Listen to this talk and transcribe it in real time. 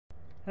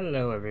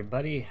Hello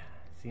everybody,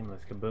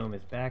 Seamless KaBoom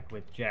is back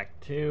with Jack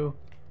 2.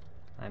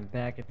 I'm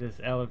back at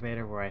this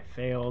elevator where I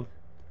failed.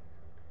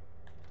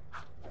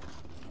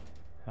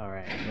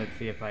 Alright, let's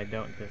see if I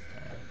don't this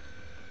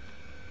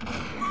time.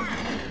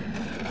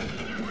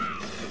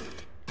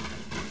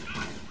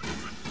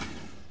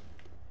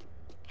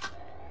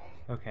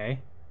 Okay,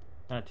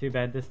 not too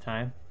bad this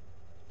time.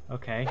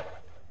 Okay,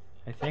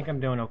 I think I'm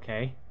doing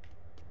okay.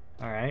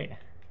 Alright,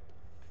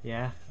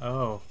 yeah,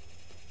 oh,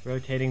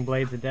 rotating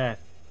blades of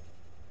death.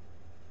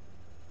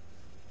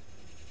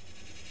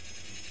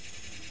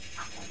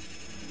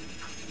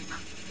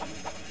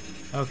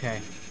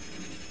 Okay.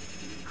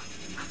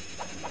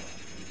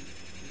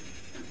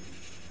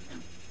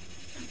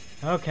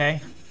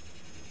 Okay.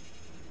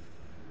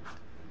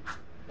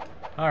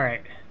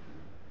 Alright.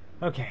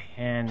 Okay,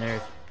 and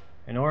there's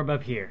an orb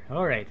up here.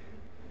 Alright.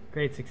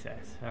 Great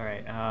success.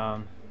 Alright,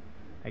 I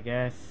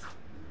guess...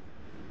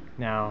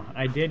 Now,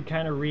 I did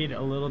kind of read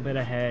a little bit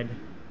ahead,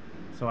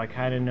 so I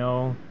kind of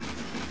know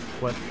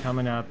what's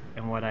coming up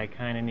and what I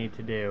kind of need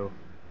to do.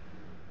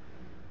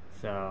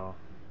 So...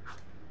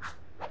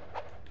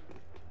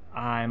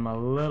 I'm a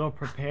little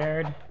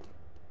prepared,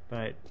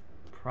 but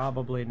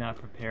probably not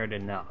prepared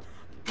enough,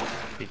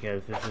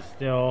 because this is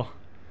still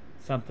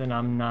something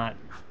I'm not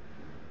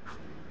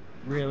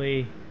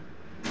really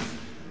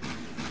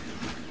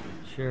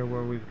sure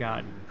where we've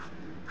gotten.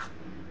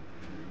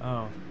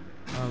 Oh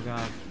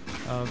god,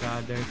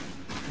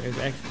 there's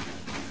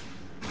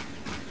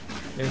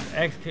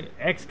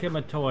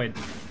excamatoids.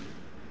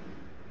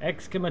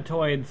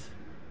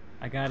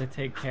 I gotta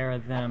take care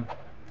of them.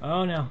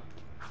 Oh no.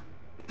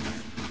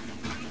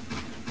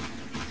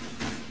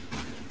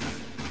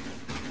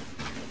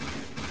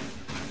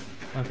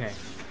 Okay.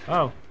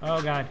 Oh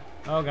god.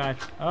 Oh god.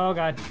 Oh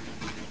god.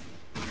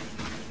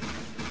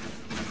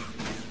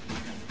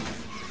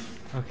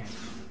 Okay.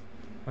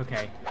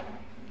 Okay.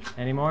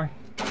 Any more?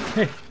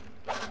 Give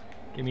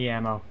me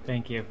ammo.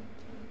 Thank you.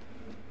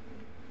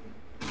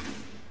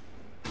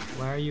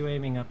 Why are you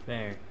aiming up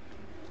there?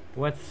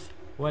 What's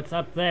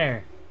up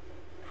there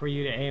for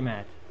you to aim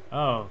at?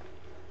 Oh.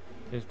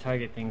 There's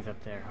target things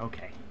up there.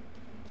 Okay.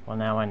 Well,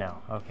 now I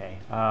know. Okay.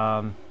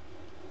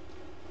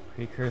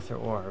 Precursor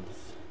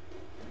orbs.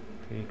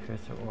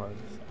 Precursor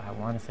orbs. I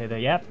want to say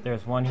that, yep,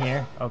 there's one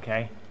here.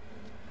 Okay.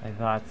 I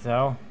thought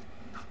so.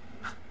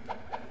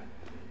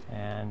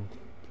 And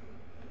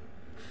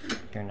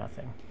you're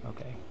nothing.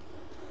 Okay.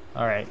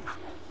 Alright.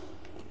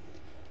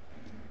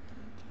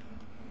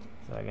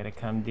 So I gotta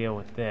come deal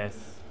with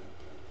this.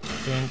 I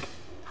think.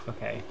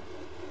 Okay.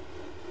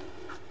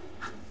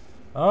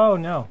 Oh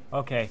no.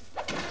 Okay.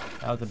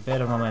 That was a bit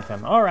of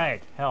momentum.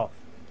 Alright. Health.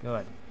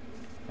 Good.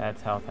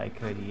 That's health I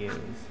could use.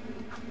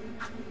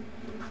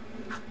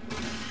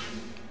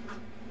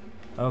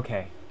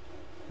 Okay,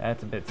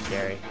 that's a bit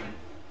scary.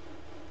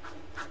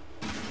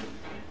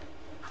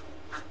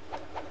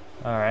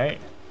 Alright,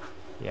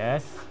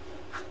 yes.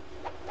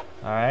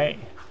 Alright,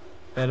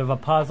 bit of a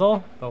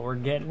puzzle, but we're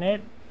getting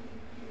it.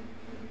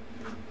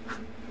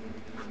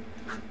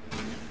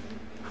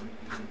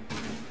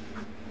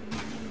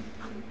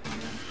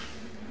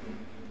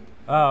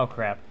 Oh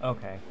crap,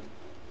 okay.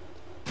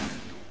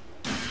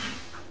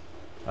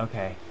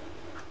 Okay.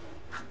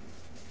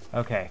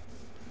 Okay.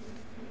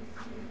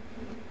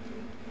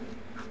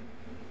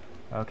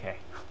 Okay.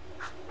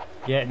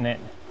 Getting it.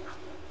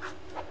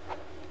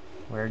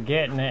 We're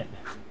getting it.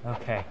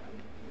 Okay.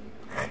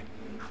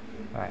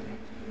 Alright.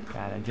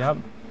 Gotta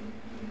jump.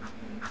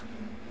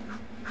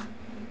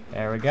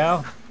 There we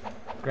go.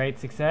 Great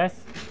success.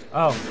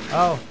 Oh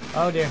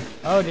dear.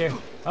 Oh dear.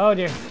 Oh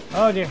dear.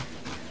 Oh dear.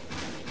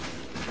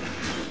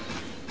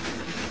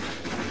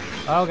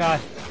 Oh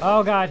god.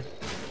 Oh god.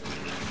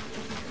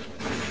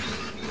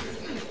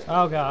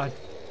 Oh god.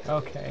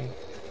 Okay.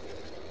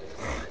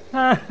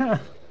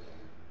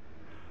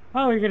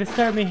 Oh, you're gonna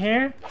start me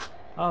here?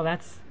 Oh,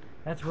 that's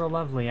real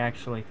lovely,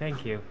 actually.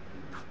 Thank you.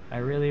 I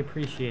really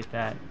appreciate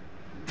that.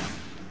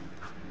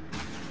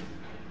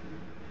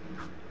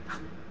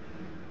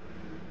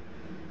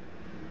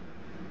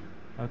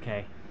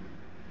 Okay.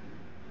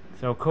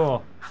 So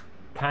cool.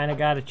 Kinda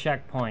got a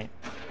checkpoint,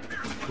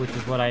 which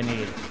is what I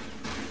need.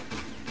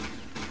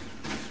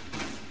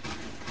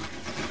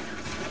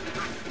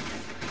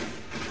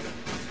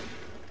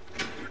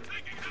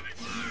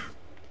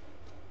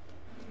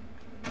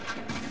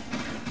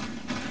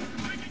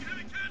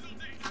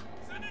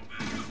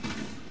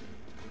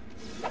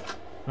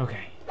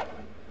 Okay.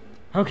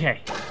 Okay.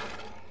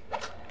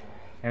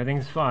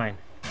 Everything's fine.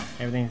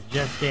 Everything's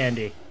just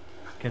dandy.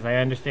 Because I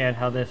understand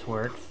how this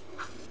works.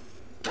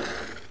 So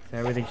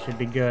everything should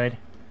be good.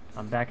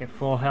 I'm back at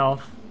full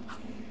health,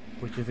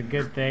 which is a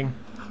good thing.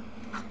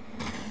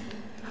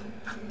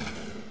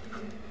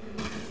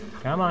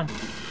 Come on.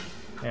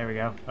 There we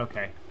go.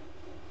 Okay.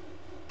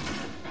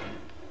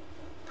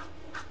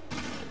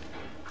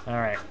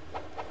 Alright.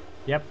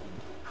 Yep.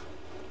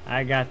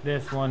 I got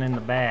this one in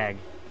the bag.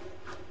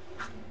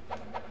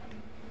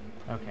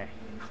 Okay.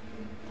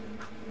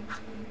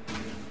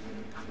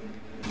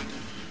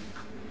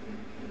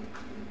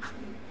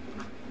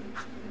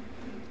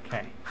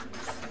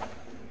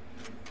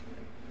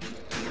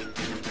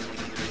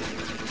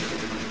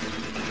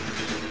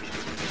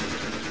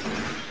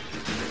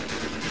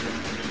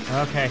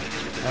 Okay.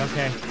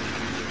 Okay.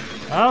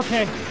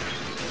 Okay.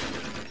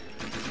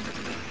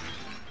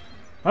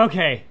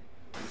 Okay.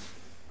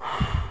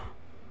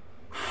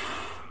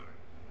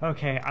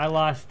 Okay, I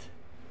lost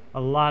a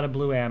lot of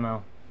blue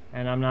ammo,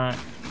 and I'm not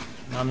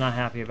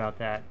happy about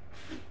that.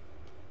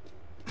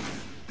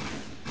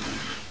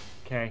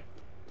 Okay.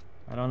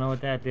 I don't know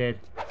what that did,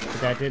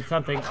 but that did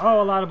something.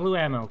 Oh, a lot of blue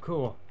ammo.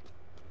 Cool.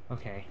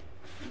 Okay.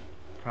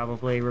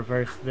 Probably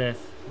reverse this,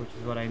 which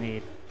is what I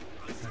need.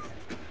 Okay.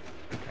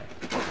 Okay.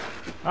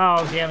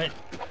 Oh, damn it.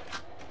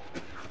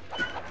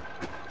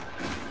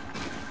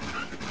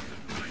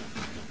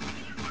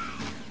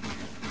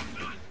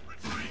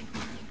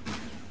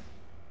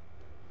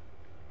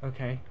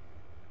 Okay.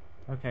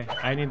 Okay.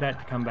 I need that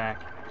to come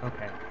back.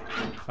 Okay.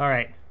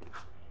 Alright.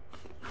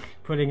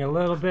 Putting a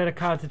little bit of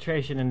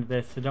concentration into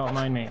this, so don't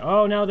mind me.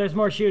 Oh no, there's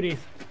more shooties.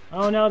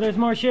 Oh no, there's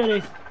more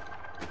shooties.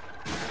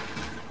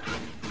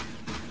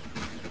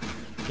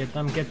 Get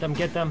them, get them,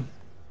 get them.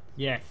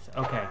 Yes,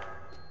 okay.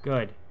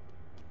 Good.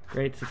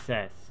 Great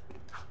success.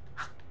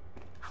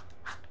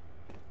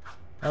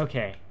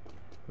 Okay.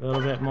 A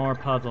little bit more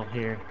puzzle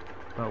here,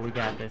 but we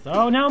got this.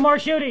 Oh no, more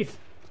shooties!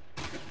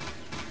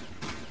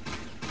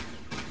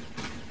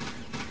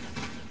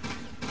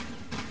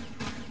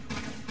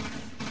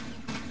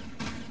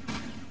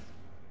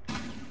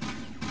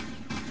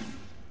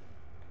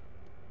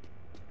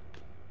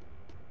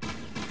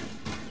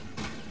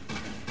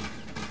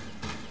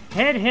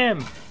 Hit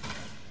him!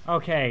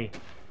 Okay.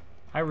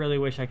 I really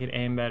wish I could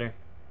aim better.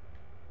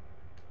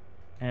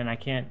 And I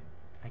can't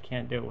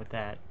do it with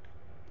that,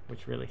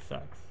 which really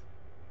sucks.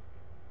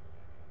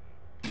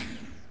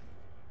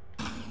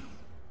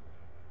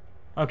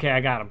 Okay, I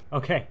got him.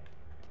 Okay.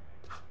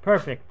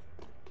 Perfect.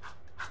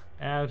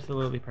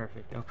 Absolutely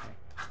perfect. Okay.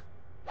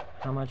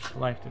 How much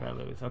life did I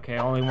lose? Okay,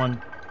 only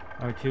 1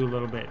 or 2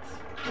 little bits.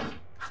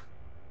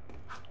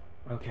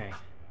 Okay.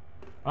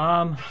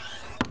 Am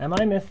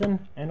I missing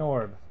an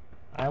orb?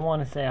 I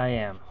want to say I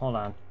am. Hold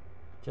on.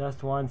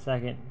 Just 1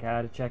 second.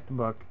 Gotta check the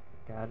book.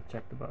 Gotta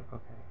check the book.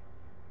 Okay.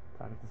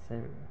 Talking to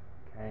saver.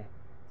 Okay.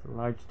 It's a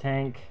large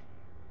tank.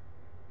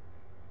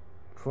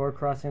 Before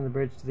crossing the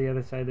bridge to the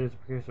other side, there's a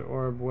precursor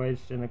orb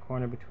wedged in the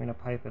corner between a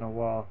pipe and a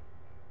wall.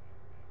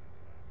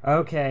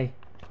 Okay.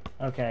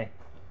 Okay.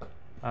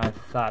 I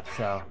thought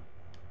so.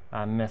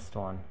 I missed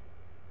one.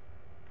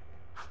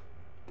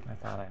 I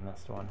thought I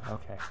missed one.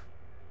 Okay.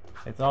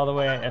 It's all the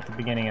way at the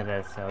beginning of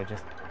this, so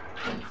just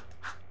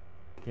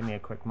give me a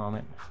quick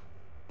moment.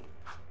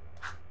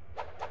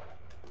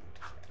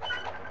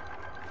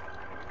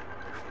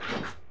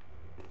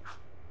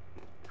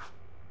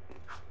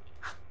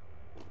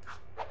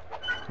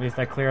 At least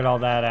I cleared all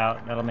that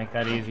out. That'll make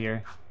that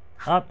easier.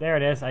 Oh, there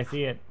it is. I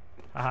see it.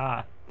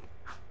 Haha.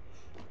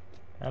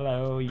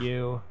 Hello,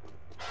 you.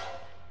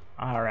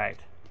 Alright.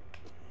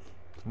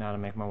 Now to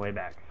make my way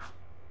back.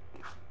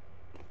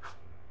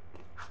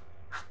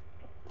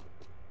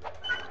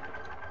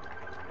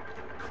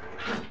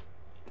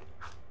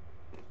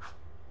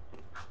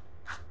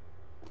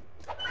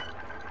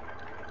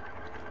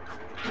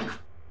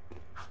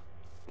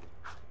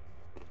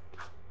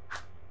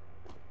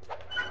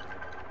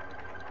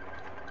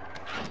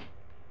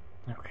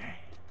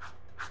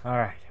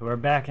 Alright, we're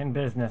back in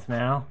business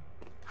now.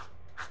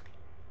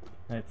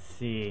 Let's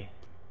see.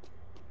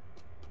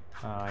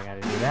 Oh, I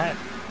gotta do that.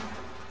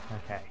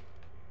 Okay.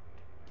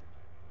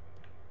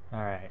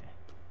 Alright.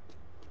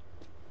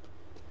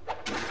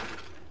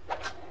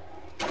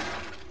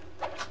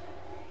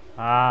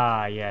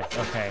 Ah, yes,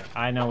 okay.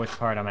 I know which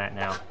part I'm at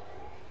now.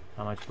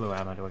 How much blue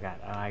ammo do I got?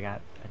 Oh, I got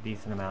a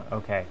decent amount.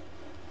 Okay.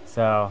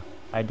 So,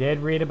 I did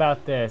read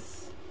about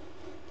this,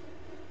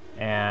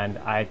 and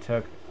I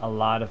took a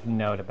lot of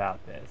note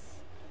about this.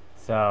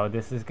 So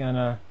this is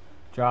gonna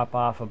drop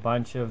off a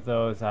bunch of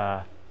those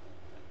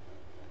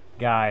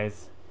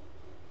guys,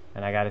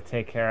 and I gotta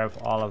take care of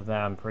all of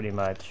them pretty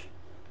much.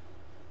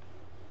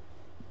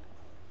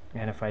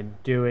 And if I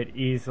do it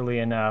easily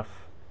enough,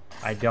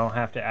 I don't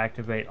have to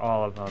activate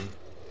all of them.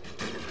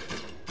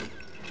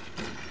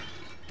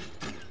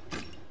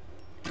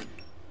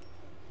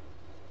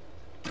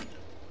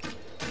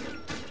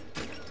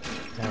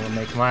 That will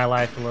make my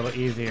life a little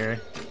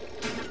easier.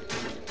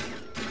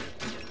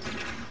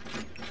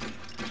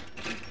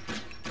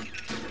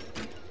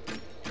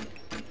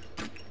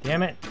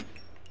 Damn it!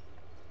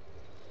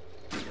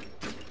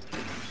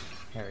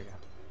 There we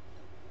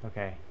go.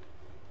 Okay.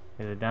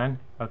 Is it done?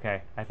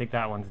 Okay, I think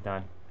that one's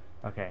done.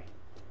 Okay.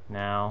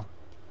 Now,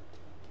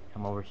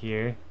 come over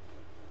here.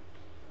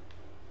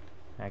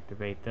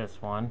 Activate this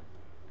one.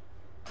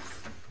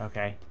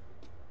 Okay.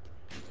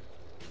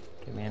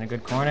 Get me in a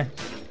good corner.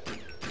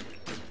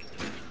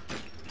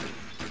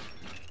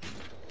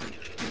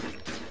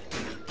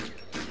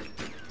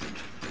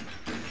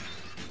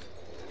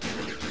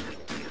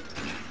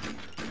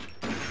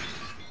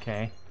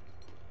 Okay.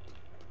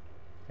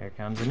 There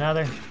comes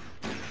another.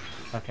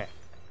 Okay.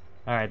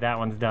 Alright, that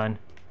one's done.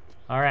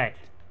 Alright.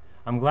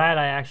 I'm glad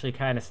I actually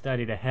kind of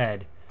studied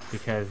ahead,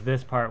 because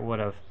this part would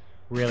have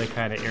really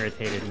kind of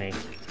irritated me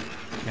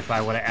if I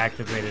would have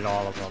activated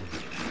all of them.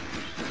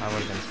 I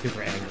would have been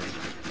super angry.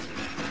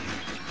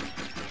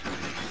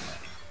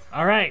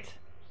 Alright!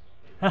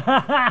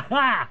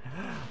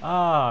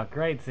 Oh,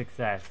 great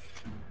success.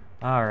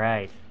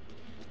 Alright.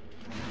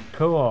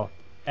 Cool.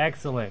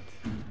 Excellent.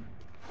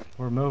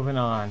 We're moving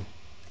on.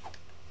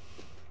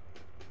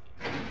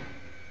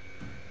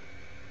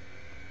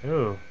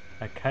 Ooh,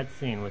 a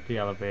cutscene with the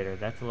elevator.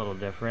 That's a little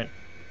different.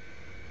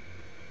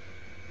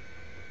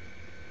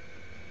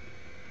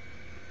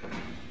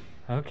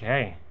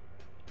 Okay.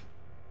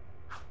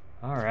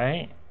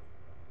 Alright.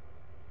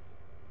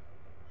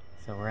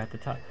 So we're at the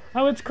top.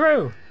 Oh, it's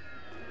Crew!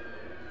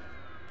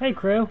 Hey,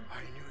 Crew.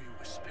 I knew you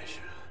were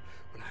special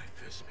when I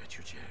first met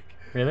you, Jack.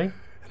 Really?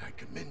 And I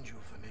commend you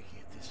for making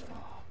it this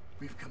far.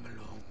 We've come a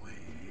long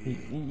way.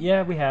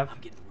 Yeah, we have. I'm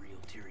getting real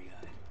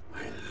teary-eyed.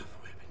 I love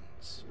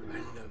weapons. I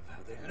love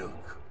how they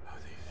look, how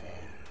they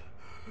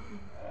feel,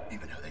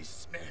 even how they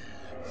smell.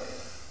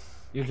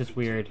 You're just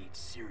weird. You need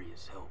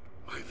serious help.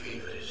 My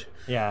favorite.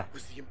 Yeah.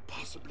 Was the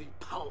impossibly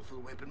powerful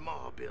weapon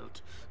Ma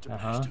built to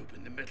blast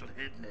open the metal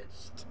head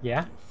nest.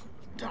 Yeah? The fool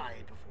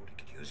died before he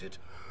could use it.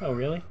 Oh,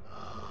 really?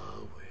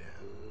 Oh,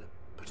 well,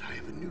 but I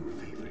have a new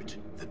favorite.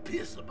 The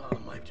piercer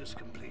bomb I've just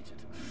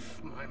completed.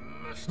 My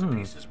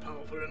masterpiece is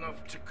powerful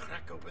enough to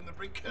crack open the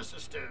precursor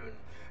stone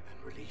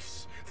and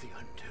release the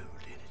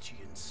untold energy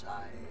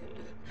inside.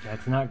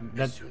 That's not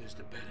that's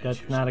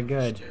not a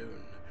good. Stone,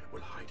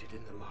 we'll hide it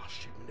in the last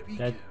shipment of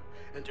eco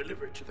and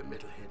deliver it to the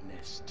metalhead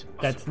nest.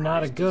 That's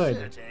not a good.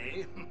 Dessert,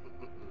 eh?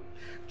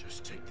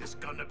 Just take this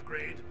gun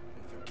upgrade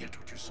and forget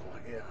what you saw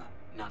here.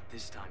 Not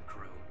this time,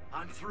 Crew.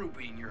 I'm through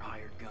being your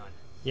hired gun.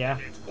 Yeah.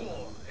 It's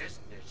war,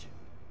 isn't it?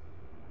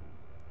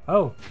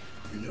 Oh.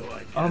 You know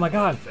Oh my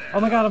god. Oh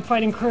my god, I'm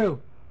fighting Crew.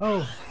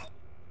 Oh.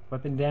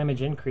 Weapon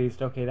damage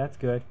increased. Okay, that's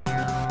good.